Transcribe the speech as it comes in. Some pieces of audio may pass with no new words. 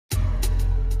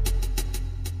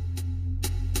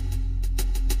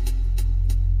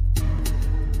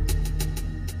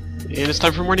And it's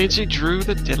time for more Nancy Drew,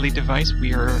 the deadly device.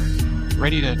 We are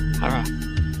ready to have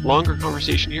a longer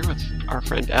conversation here with our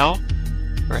friend Elle.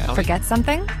 Or Ellie. Forget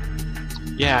something?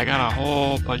 Yeah, I got a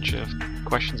whole bunch of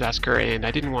questions to ask her, and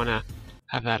I didn't want to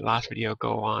have that last video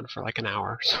go on for like an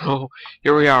hour. So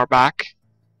here we are back.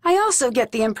 I also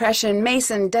get the impression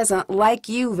Mason doesn't like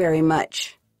you very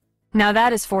much. Now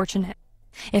that is fortunate.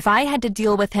 If I had to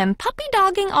deal with him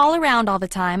puppy-dogging all around all the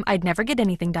time, I'd never get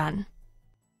anything done.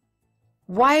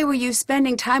 Why were you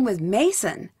spending time with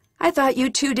Mason? I thought you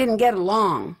two didn't get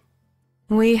along.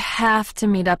 We have to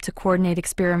meet up to coordinate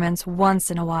experiments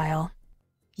once in a while.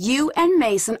 You and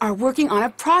Mason are working on a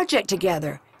project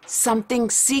together. Something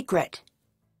secret.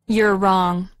 You're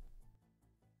wrong.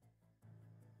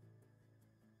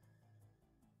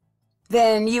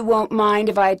 Then you won't mind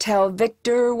if I tell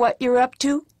Victor what you're up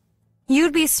to?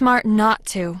 You'd be smart not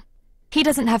to. He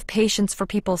doesn't have patience for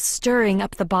people stirring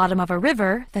up the bottom of a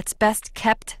river that's best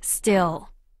kept still.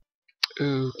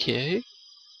 Okay.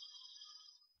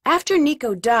 After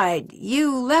Nico died,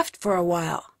 you left for a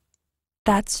while.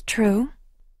 That's true.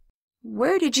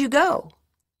 Where did you go?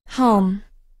 Home.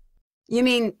 You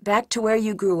mean back to where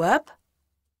you grew up?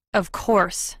 Of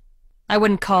course. I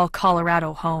wouldn't call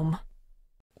Colorado home.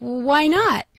 Why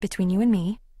not? Between you and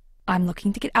me, I'm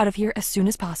looking to get out of here as soon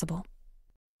as possible.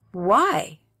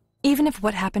 Why? Even if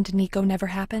what happened to Nico never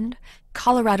happened,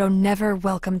 Colorado never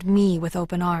welcomed me with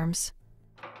open arms.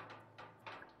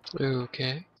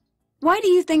 Okay. Why do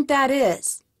you think that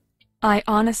is? I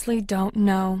honestly don't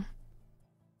know.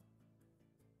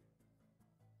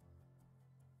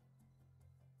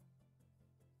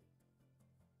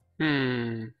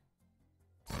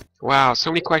 Wow,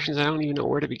 so many questions I don't even know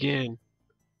where to begin.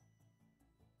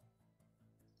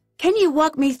 Can you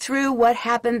walk me through what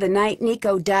happened the night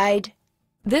Nico died?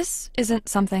 This isn't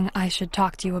something I should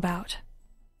talk to you about.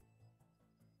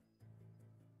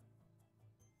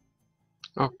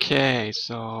 Okay,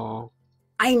 so...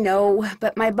 I know,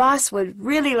 but my boss would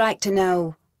really like to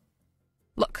know.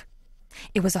 Look,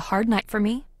 it was a hard night for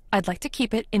me. I'd like to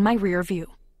keep it in my rear view.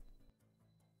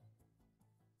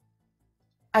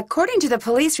 According to the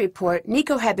police report,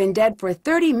 Nico had been dead for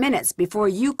 30 minutes before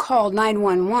you called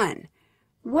 911.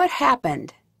 What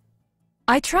happened?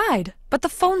 I tried, but the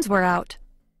phones were out.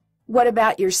 What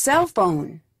about your cell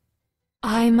phone?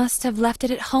 I must have left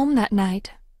it at home that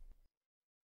night.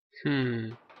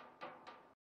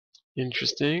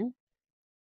 Interesting.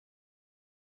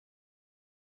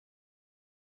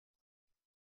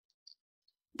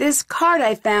 This card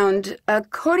I found,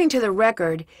 according to the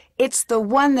record, it's the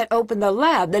one that opened the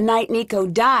lab the night Nico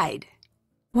died.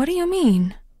 What do you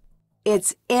mean?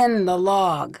 It's in the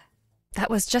log.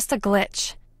 That was just a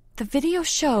glitch. The video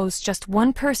shows just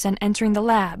one person entering the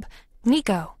lab,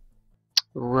 Nico.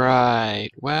 Right.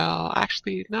 Well,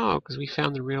 actually, no, because we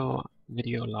found the real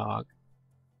video log.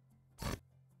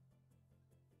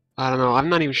 I don't know. I'm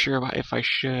not even sure if I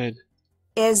should.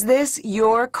 Is this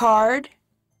your card?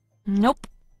 Nope.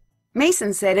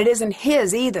 Mason said it isn't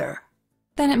his either.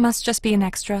 Then it must just be an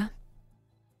extra.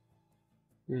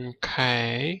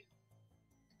 Okay.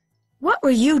 What were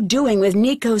you doing with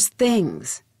Nico's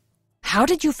things? How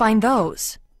did you find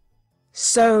those?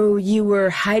 So you were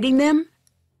hiding them?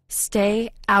 Stay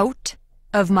out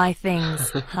of my things,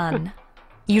 hun.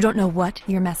 You don't know what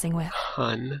you're messing with.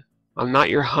 Hun. I'm not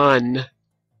your hun.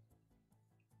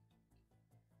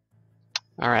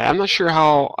 Alright, I'm not sure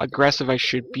how aggressive I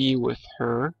should be with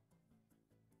her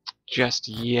just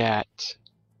yet.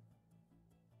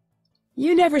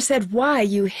 You never said why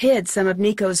you hid some of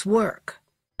Nico's work.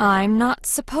 I'm not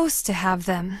supposed to have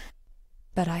them,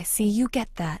 but I see you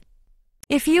get that.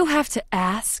 If you have to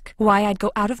ask why I'd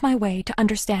go out of my way to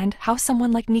understand how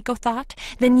someone like Nico thought,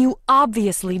 then you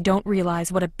obviously don't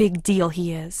realize what a big deal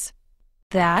he is.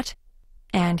 That,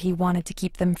 and he wanted to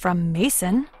keep them from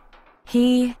Mason.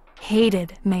 He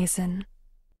hated Mason.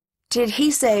 Did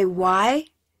he say why?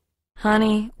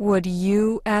 Honey, would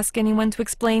you ask anyone to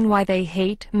explain why they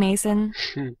hate Mason?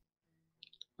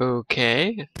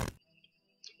 Okay.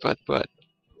 But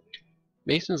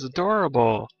Mason's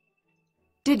adorable.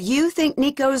 Did you think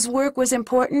Nico's work was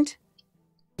important?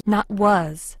 Not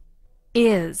was.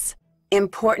 Is.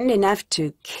 Important enough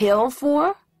to kill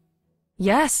for?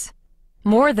 Yes.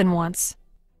 More than once.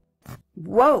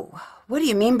 Whoa, what do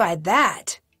you mean by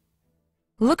that?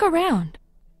 Look around.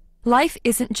 Life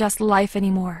isn't just life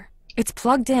anymore. It's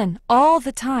plugged in all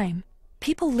the time.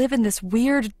 People live in this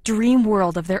weird dream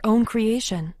world of their own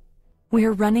creation.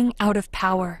 We're running out of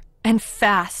power, and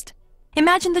fast.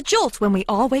 Imagine the jolt when we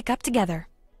all wake up together.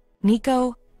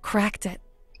 Nico cracked it.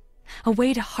 A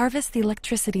way to harvest the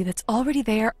electricity that's already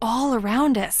there all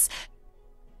around us.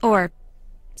 Or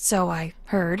so I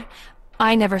heard.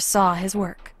 I never saw his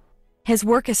work. His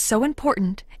work is so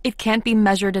important, it can't be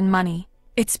measured in money.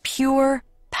 It's pure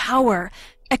power.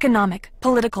 Economic,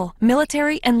 political,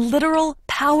 military, and literal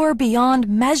power beyond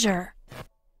measure.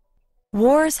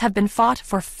 Wars have been fought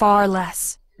for far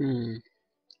less.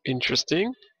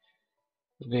 Interesting.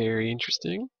 Very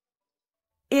interesting.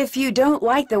 If you don't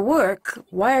like the work,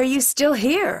 why are you still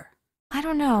here? I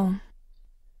don't know.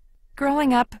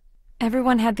 Growing up,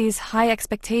 everyone had these high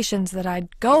expectations that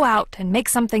I'd go out and make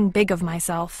something big of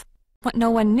myself. What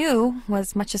no one knew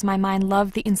was, much as my mind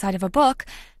loved the inside of a book,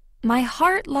 my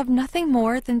heart loved nothing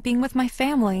more than being with my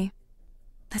family,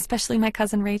 especially my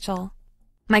cousin Rachel.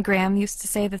 My Gram used to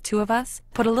say the two of us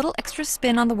put a little extra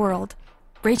spin on the world.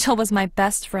 Rachel was my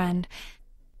best friend,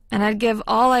 and I'd give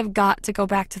all I've got to go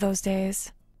back to those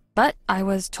days. But I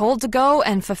was told to go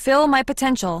and fulfill my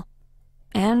potential,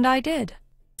 and I did.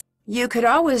 You could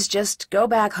always just go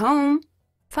back home.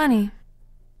 Funny.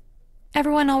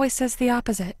 Everyone always says the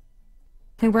opposite.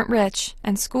 We weren't rich,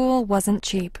 and school wasn't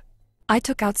cheap. I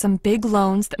took out some big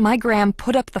loans that my Gram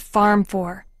put up the farm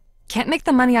for. Can't make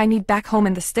the money I need back home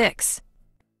in the sticks.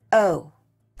 Oh.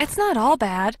 It's not all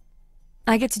bad.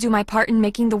 I get to do my part in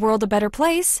making the world a better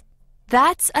place.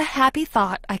 That's a happy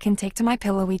thought I can take to my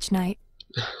pillow each night.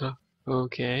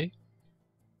 Okay.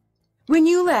 When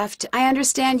you left, I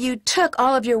understand you took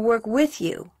all of your work with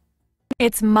you.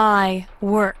 It's my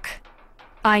work.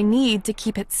 I need to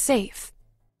keep it safe.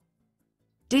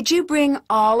 Did you bring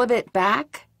all of it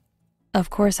back? Of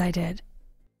course I did.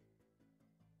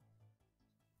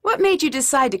 What made you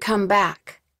decide to come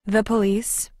back? The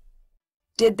police.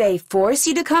 Did they force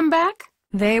you to come back?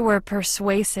 They were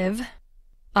persuasive.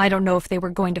 I don't know if they were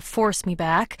going to force me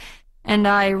back, and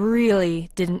I really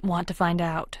didn't want to find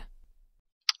out.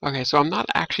 Okay, so I'm not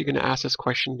actually going to ask this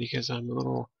question because I'm a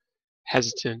little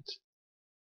hesitant.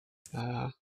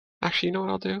 Actually, you know what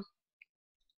I'll do?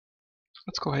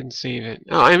 Let's go ahead and save it.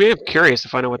 Oh, I mean, I'm curious to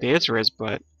find out what the answer is,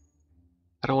 but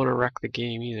I don't want to wreck the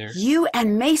game either. You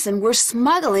and Mason were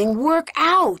smuggling work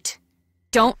out.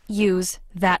 Don't use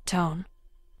that tone.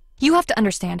 You have to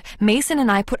understand, Mason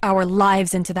and I put our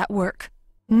lives into that work.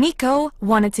 Nico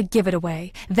wanted to give it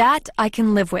away. That I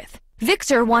can live with.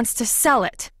 Victor wants to sell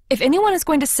it. If anyone is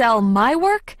going to sell my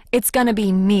work, it's gonna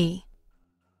be me.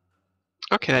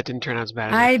 Okay, that didn't turn out as bad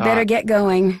as I I'd thought. better get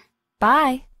going.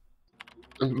 Bye.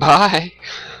 Bye!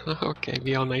 Okay,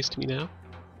 be all nice to me now.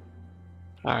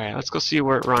 Alright, let's go see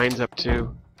what Ryan's up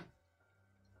to.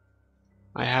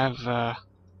 I have, I'm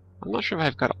not sure if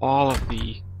I've got all of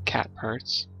the cat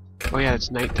parts. Oh yeah, it's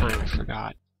nighttime, I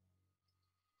forgot.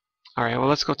 Alright, well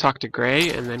let's go talk to Gray,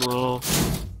 and then we'll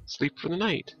sleep for the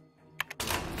night.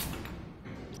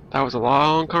 That was a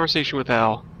long conversation with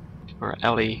Elle. Or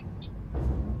Ellie.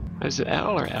 Is it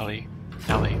Elle or Ellie?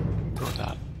 Ellie. Go with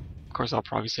that. Of course, I'll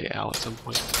probably say Elle at some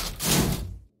point.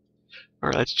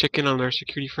 Alright, let's check in on our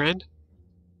security friend.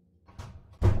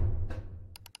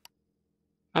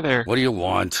 Hi there. What do you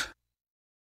want?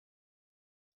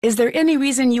 Is there any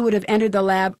reason you would have entered the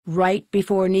lab right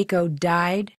before Nico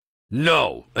died?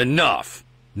 No, enough.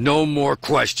 No more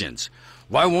questions.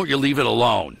 Why won't you leave it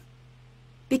alone?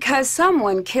 Because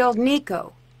someone killed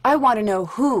Nico. I want to know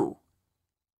who.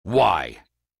 Why?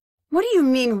 What do you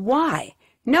mean, why?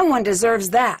 No one deserves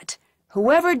that.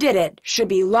 Whoever did it should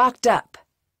be locked up.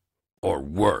 Or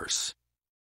worse.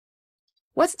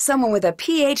 What's someone with a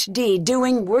PhD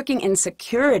doing working in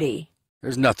security?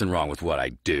 There's nothing wrong with what I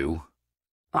do.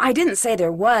 I didn't say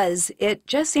there was. It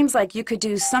just seems like you could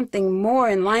do something more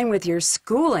in line with your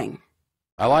schooling.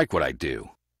 I like what I do.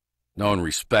 No one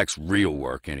respects real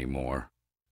work anymore.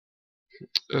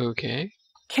 Okay.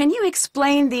 Can you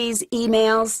explain these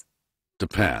emails?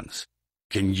 Depends.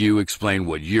 Can you explain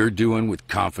what you're doing with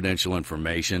confidential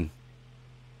information?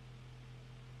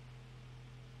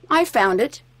 I found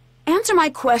it. Answer my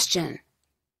question.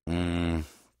 Don't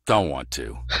want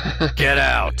to. Get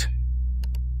out!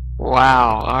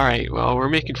 Wow, alright, well, we're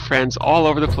making friends all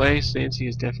over the place. Nancy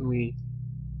is definitely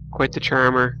quite the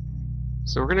charmer.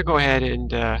 So we're gonna go ahead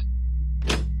and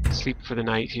sleep for the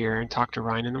night here and talk to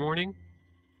Ryan in the morning.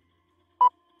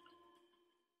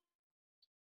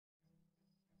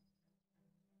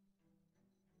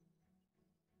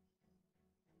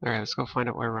 Alright, let's go find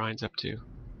out where Ryan's up to.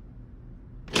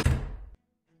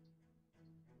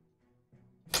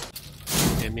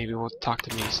 And maybe we'll talk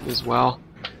to Mason as well.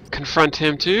 Confront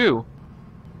him too!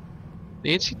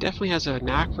 Nancy definitely has a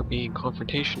knack for being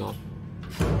confrontational.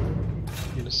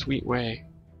 In a sweet way.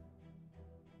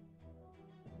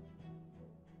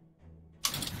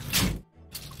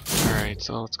 Alright,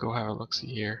 so let's go have a look-see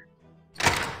here.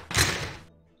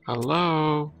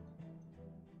 Hello?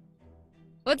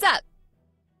 What's up?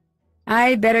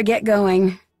 I better get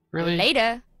going. Really?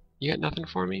 Later. You got nothing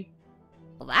for me?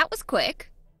 Well, that was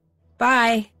quick.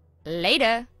 Bye.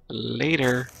 Later.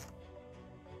 Later.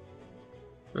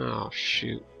 Oh,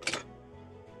 shoot.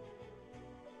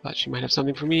 Thought she might have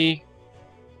something for me.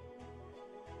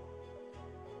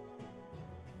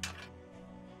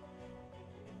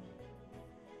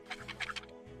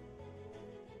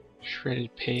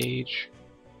 Shredded page.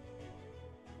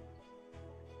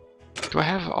 Do I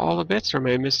have all the bits or am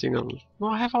I missing them?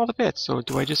 Well, I have all the bits, so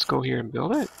do I just go here and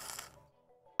build it?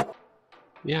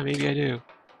 Yeah, maybe I do.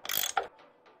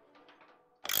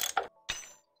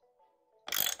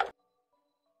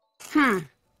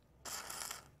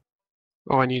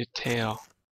 Oh, I need a tail.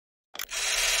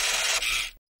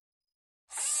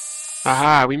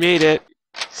 Aha, we made it!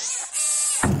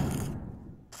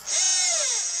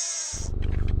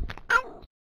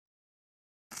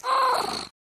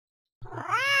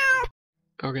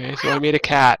 Okay, so I made a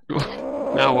cat.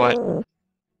 Now what?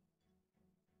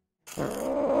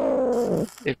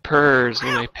 It purrs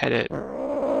when I pet it.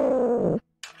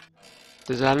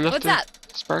 Is that enough What's to up?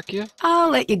 spark you?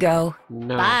 I'll let you go.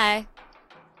 No. Bye.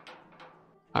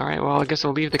 Alright, well, I guess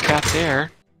I'll leave the cat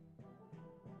there.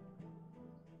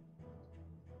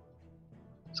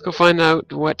 Let's go find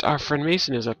out what our friend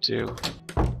Mason is up to.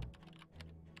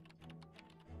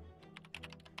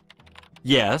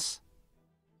 Yes?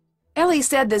 Ellie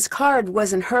said this card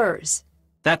wasn't hers.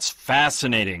 That's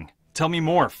fascinating. Tell me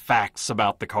more facts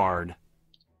about the card.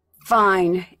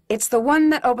 Fine. It's the one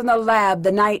that opened the lab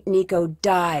the night Nico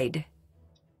died.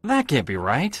 That can't be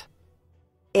right.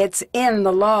 It's in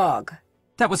the log.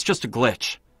 That was just a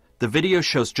glitch. The video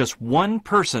shows just one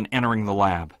person entering the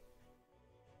lab.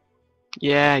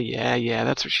 Yeah,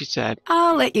 that's what she said.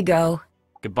 I'll let you go.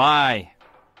 Goodbye.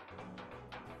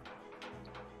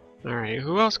 Alright,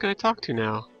 who else can I talk to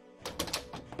now?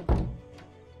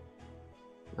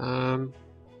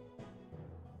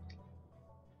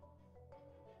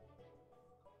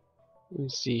 Let me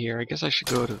see here. I guess I should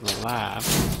go to the lab.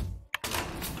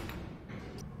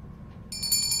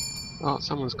 Oh,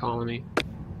 someone's calling me.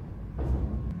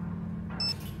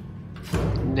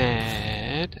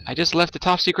 Ned, I just left the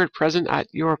top secret present at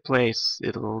your place.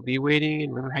 It'll be waiting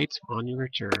in River Heights on your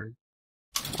return.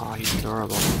 Oh, he's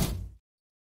adorable.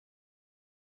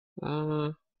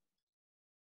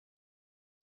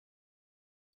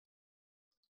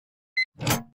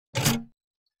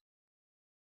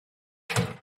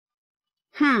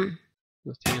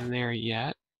 Nothing in there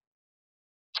yet.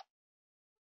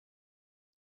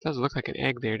 Does look like an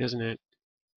egg there, doesn't it?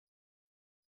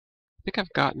 I think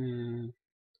I've gotten...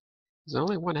 Is there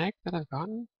only one egg that I've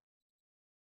gotten?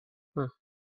 Huh.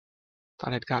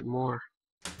 Thought I'd gotten more.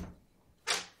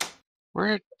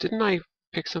 Where... Didn't I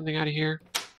pick something out of here?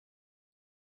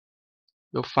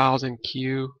 No files in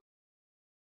queue.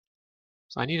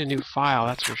 So I need a new file,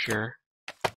 that's for sure.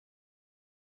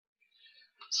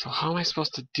 So how am I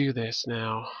supposed to do this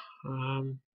now?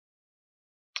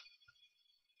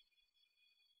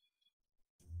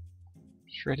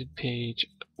 Shredded page.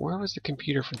 Where was the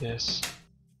computer for this?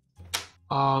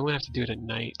 Oh, I'm gonna have to do it at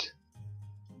night.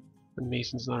 When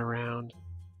Mason's not around.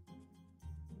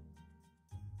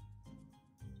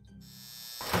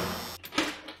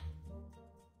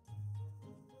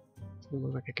 Doesn't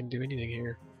look like I can do anything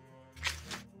here.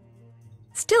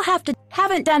 Still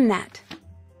haven't done that.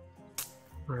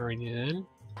 Alrighty then.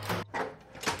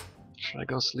 Should I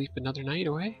go sleep another night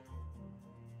away?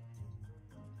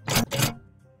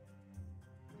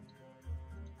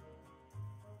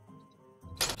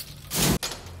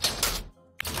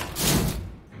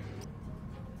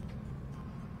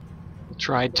 We'll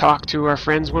try and talk to our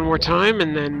friends one more time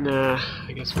and then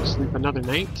I guess we'll sleep another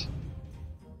night.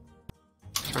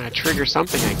 Trying to trigger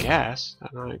something, I guess. I'm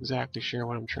not exactly sure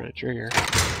what I'm trying to trigger.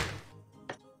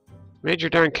 Made your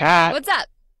darn cat. What's up?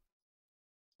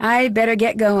 I better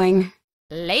get going.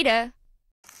 Later.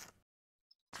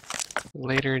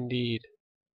 Later indeed.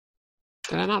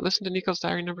 Did I not listen to Nico's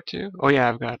Diary number 2? Oh yeah,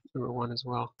 I've got number 1 as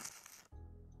well.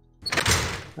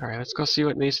 Alright, let's go see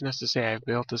what Mason has to say. I've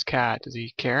built his cat. Does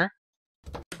he care?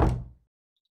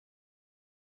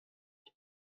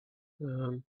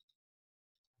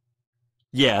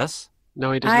 Yes?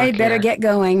 No, he does not care. I better get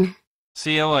going.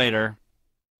 See you later.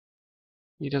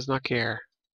 He does not care.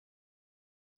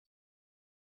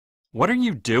 What are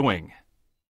you doing?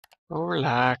 Oh,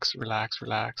 relax, relax,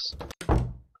 relax.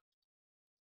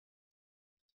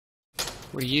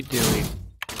 What are you doing?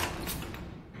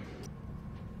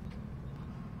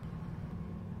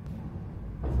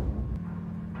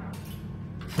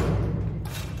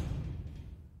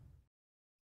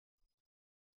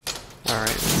 Alright,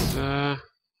 let's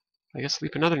I guess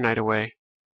sleep another night away.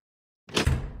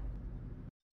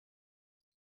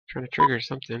 Trying to trigger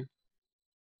something.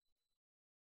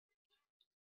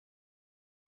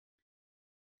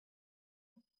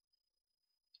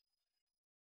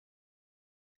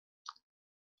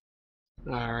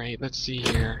 Alright, let's see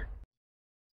here.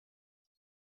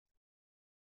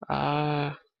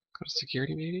 Go to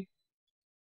security maybe?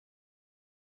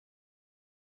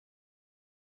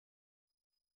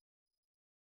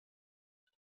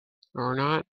 Or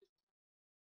not?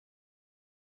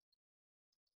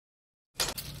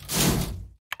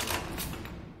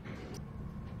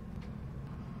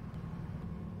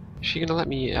 Is she gonna let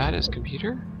me add his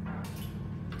computer?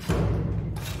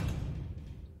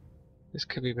 This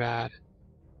could be bad.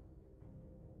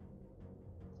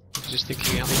 I was just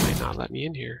thinking Ellie might not let me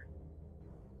in here.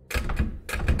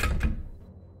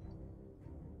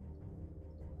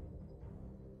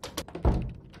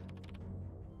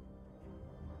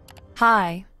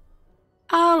 Hi.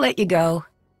 I'll let you go.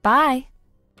 Bye.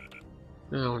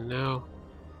 Oh no.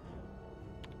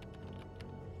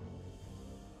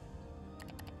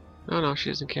 Oh no,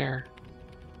 she doesn't care.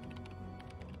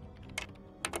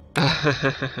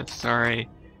 Sorry.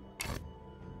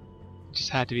 It just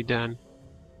had to be done.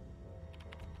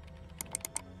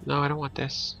 No, I don't want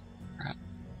this. Crap.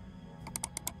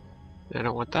 I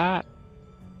don't want that.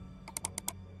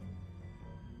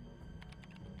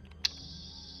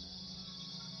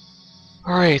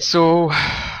 Alright, so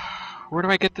where do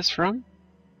I get this from?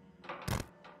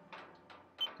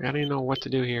 I don't even know what to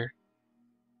do here.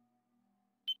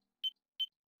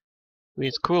 I mean,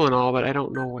 it's cool and all, but I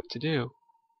don't know what to do.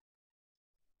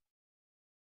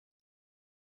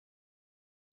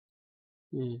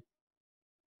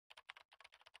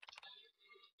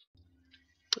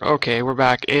 Okay, we're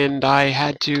back, and I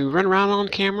had to run around on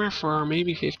camera for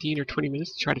maybe 15 or 20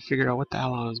 minutes to try to figure out what the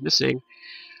hell I was missing.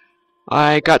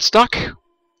 I got stuck,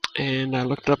 and I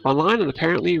looked it up online, and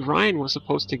apparently Ryan was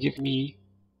supposed to give me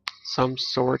some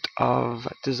sort of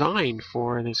design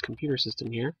for this computer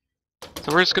system here.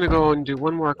 So we're just going to go and do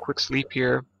one more quick sleep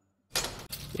here,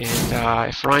 and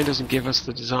if Ryan doesn't give us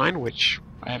the design, which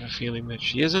I have a feeling that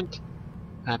she isn't,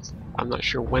 I'm not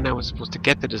sure when I was supposed to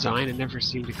get the design. It never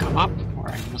seemed to come up, or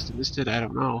I must have missed it, I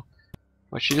don't know.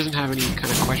 But she doesn't have any kind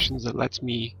of questions that lets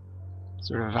me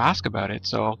sort of ask about it,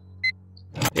 so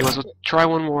anyways, we'll try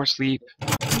one more sleep,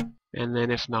 and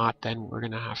then if not, then we're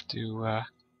gonna have to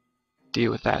deal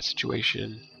with that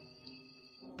situation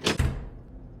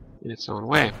in its own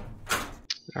way.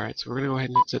 Alright, so we're gonna go ahead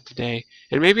and exit today.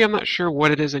 And maybe I'm not sure what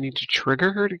it is I need to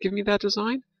trigger her to give me that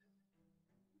design,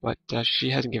 but she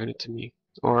hasn't given it to me.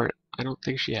 Or, I don't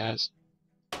think she has.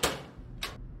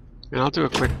 And I'll do a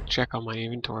quick check on my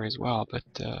inventory as well, but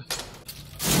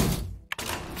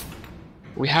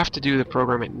we have to do the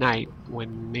program at night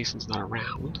when Mason's not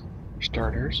around, for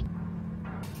starters.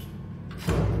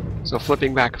 So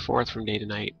flipping back and forth from day to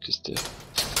night just to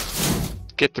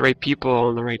get the right people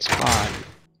in the right spot.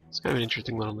 It's kind of an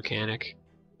interesting little mechanic.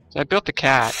 So I built the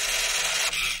cat,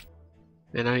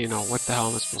 and I don't even know what the hell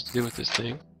I'm supposed to do with this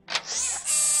thing.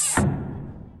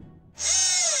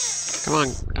 Come on,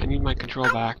 I need my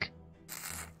control back.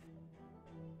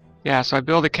 Yeah, so I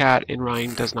build a cat and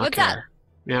Ryan does not care.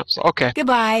 Yeah, so okay.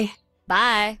 Goodbye.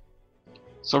 Bye.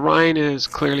 So Ryan is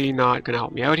clearly not going to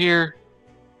help me out here.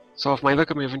 So if I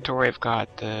look at my inventory, I've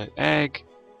got the egg,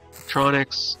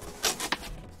 electronics,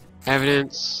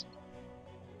 evidence.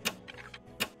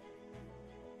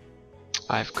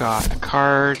 I've got a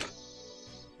card,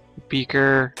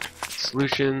 beaker,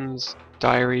 solutions,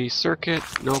 diary, circuit,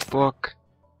 notebook,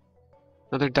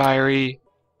 another diary,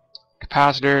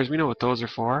 capacitors, we know what those are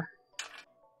for.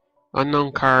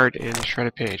 Unknown card and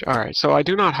shredded page. Alright, so I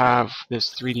do not have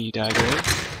this 3D diagram.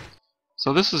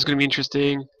 So this is going to be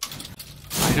interesting.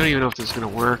 I don't even know if this is going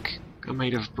to work. I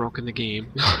might have broken the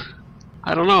game.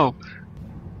 I don't know.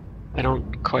 I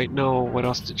don't quite know what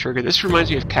else to trigger. This reminds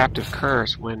me of Captive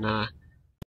Curse when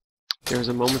there was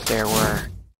a moment there where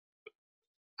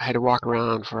I had to walk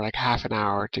around for like half an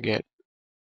hour to get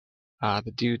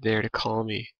the dude there to call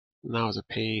me. And that was a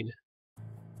pain.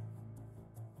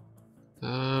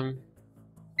 Oh,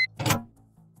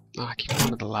 I keep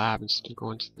going to the lab instead of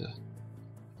going to the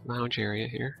lounge area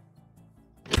here.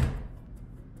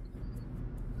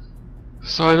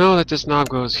 So I know that this knob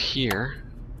goes here.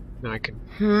 Now I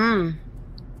can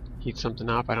heat something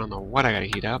up. I don't know what I gotta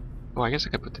heat up. Oh, I guess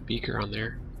I could put the beaker on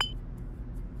there.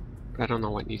 But I don't know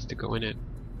what needs to go in it.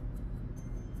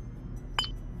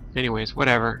 Anyways,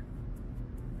 whatever.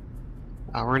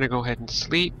 We're gonna go ahead and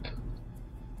sleep.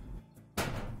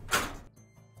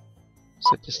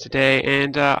 Set this today,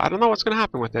 and I don't know what's gonna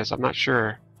happen with this. I'm not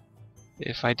sure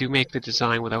if I do make the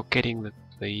design without getting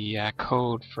the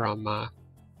code from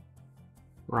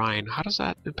Ryan. How does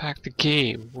that impact the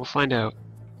game? We'll find out.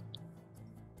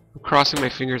 I'm crossing my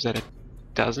fingers that it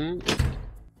doesn't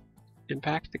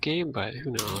impact the game, but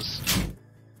who knows.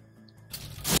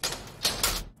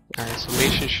 Alright, so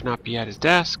Mason should not be at his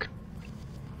desk.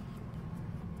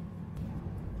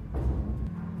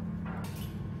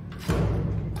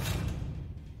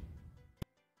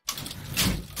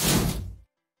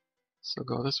 So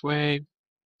go this way.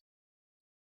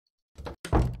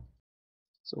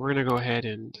 So we're gonna go ahead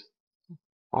and...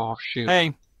 Oh, shoot.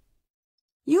 Hey,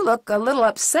 You look a little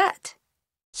upset.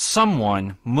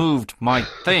 someone moved my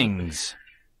things.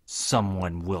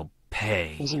 Someone will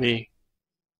pay. It was me.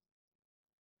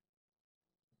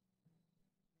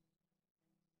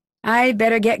 I'd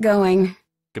better get going.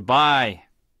 Goodbye.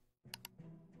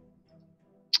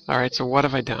 Alright, so what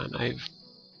have I done? I've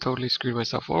totally screwed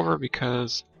myself over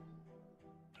because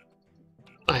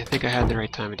I think I had the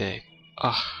right time of day.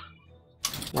 Ugh.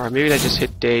 Or maybe I just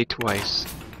hit day twice.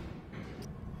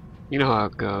 You know how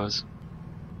it goes.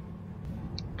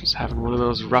 Just having one of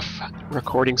those rough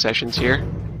recording sessions here.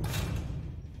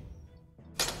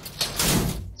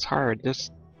 It's hard.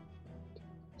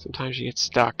 Sometimes you get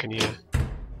stuck and you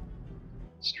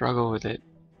struggle with it.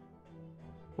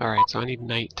 Alright, so I need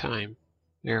night time.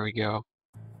 There we go.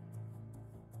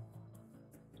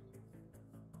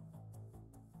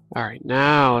 Alright,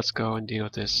 now let's go and deal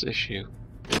with this issue.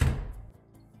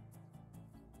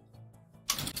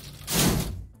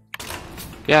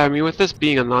 Yeah, I mean, with this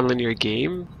being a non-linear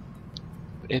game,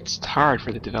 it's hard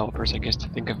for the developers, I guess, to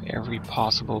think of every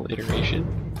possible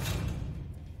iteration.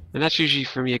 And that's usually,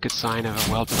 for me, a good sign of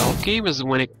a well-developed game, is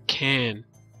when it can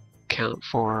count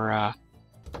for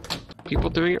people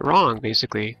doing it wrong,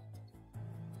 basically.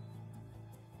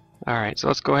 Alright, so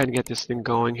let's go ahead and get this thing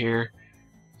going here.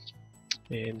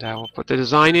 And we'll put the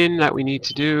design in that we need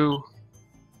to do.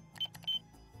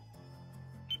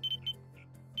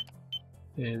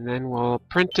 And then we'll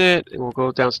print it, and we'll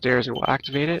go downstairs and we'll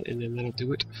activate it, and then that'll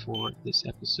do it for this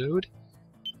episode.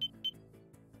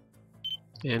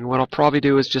 And what I'll probably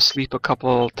do is just sleep a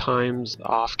couple times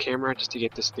off camera just to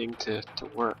get this thing to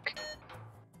work.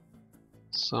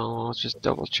 So let's just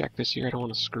double check this here, I don't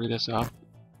want to screw this up.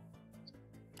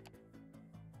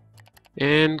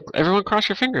 And everyone cross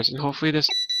your fingers, and hopefully this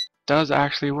does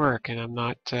actually work, and I'm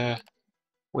not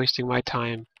wasting my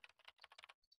time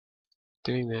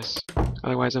doing this.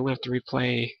 Otherwise I'm going to have to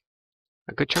replay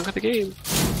a good chunk of the game.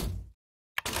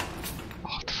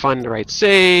 I'll have to find the right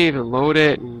save and load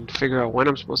it and figure out when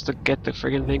I'm supposed to get the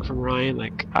friggin' thing from Ryan.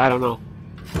 Like, I don't know.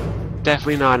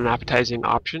 Definitely not an appetizing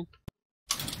option.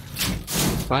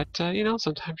 But, you know,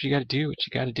 sometimes you gotta do what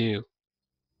you gotta do.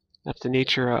 That's the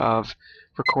nature of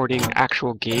recording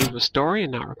actual games with story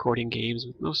and not recording games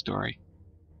with no story.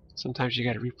 Sometimes you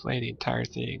gotta replay the entire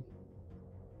thing.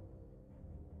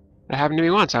 That happened to me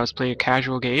once. I was playing a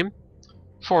casual game,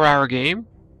 4-hour game,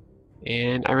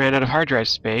 and I ran out of hard drive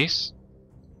space,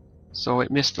 so it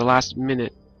missed the last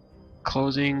minute,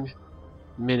 closing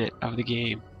minute of the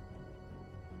game,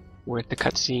 with the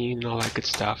cutscene and all that good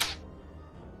stuff.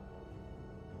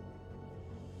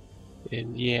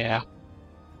 And yeah,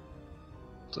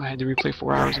 so I had to replay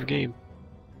 4 hours of the game.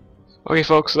 Okay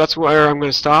folks, so that's where I'm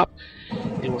going to stop,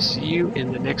 and we'll see you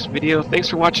in the next video. Thanks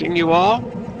for watching, you all.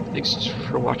 Thanks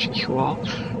for watching,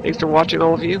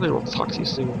 all of you, and we'll talk to you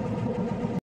soon.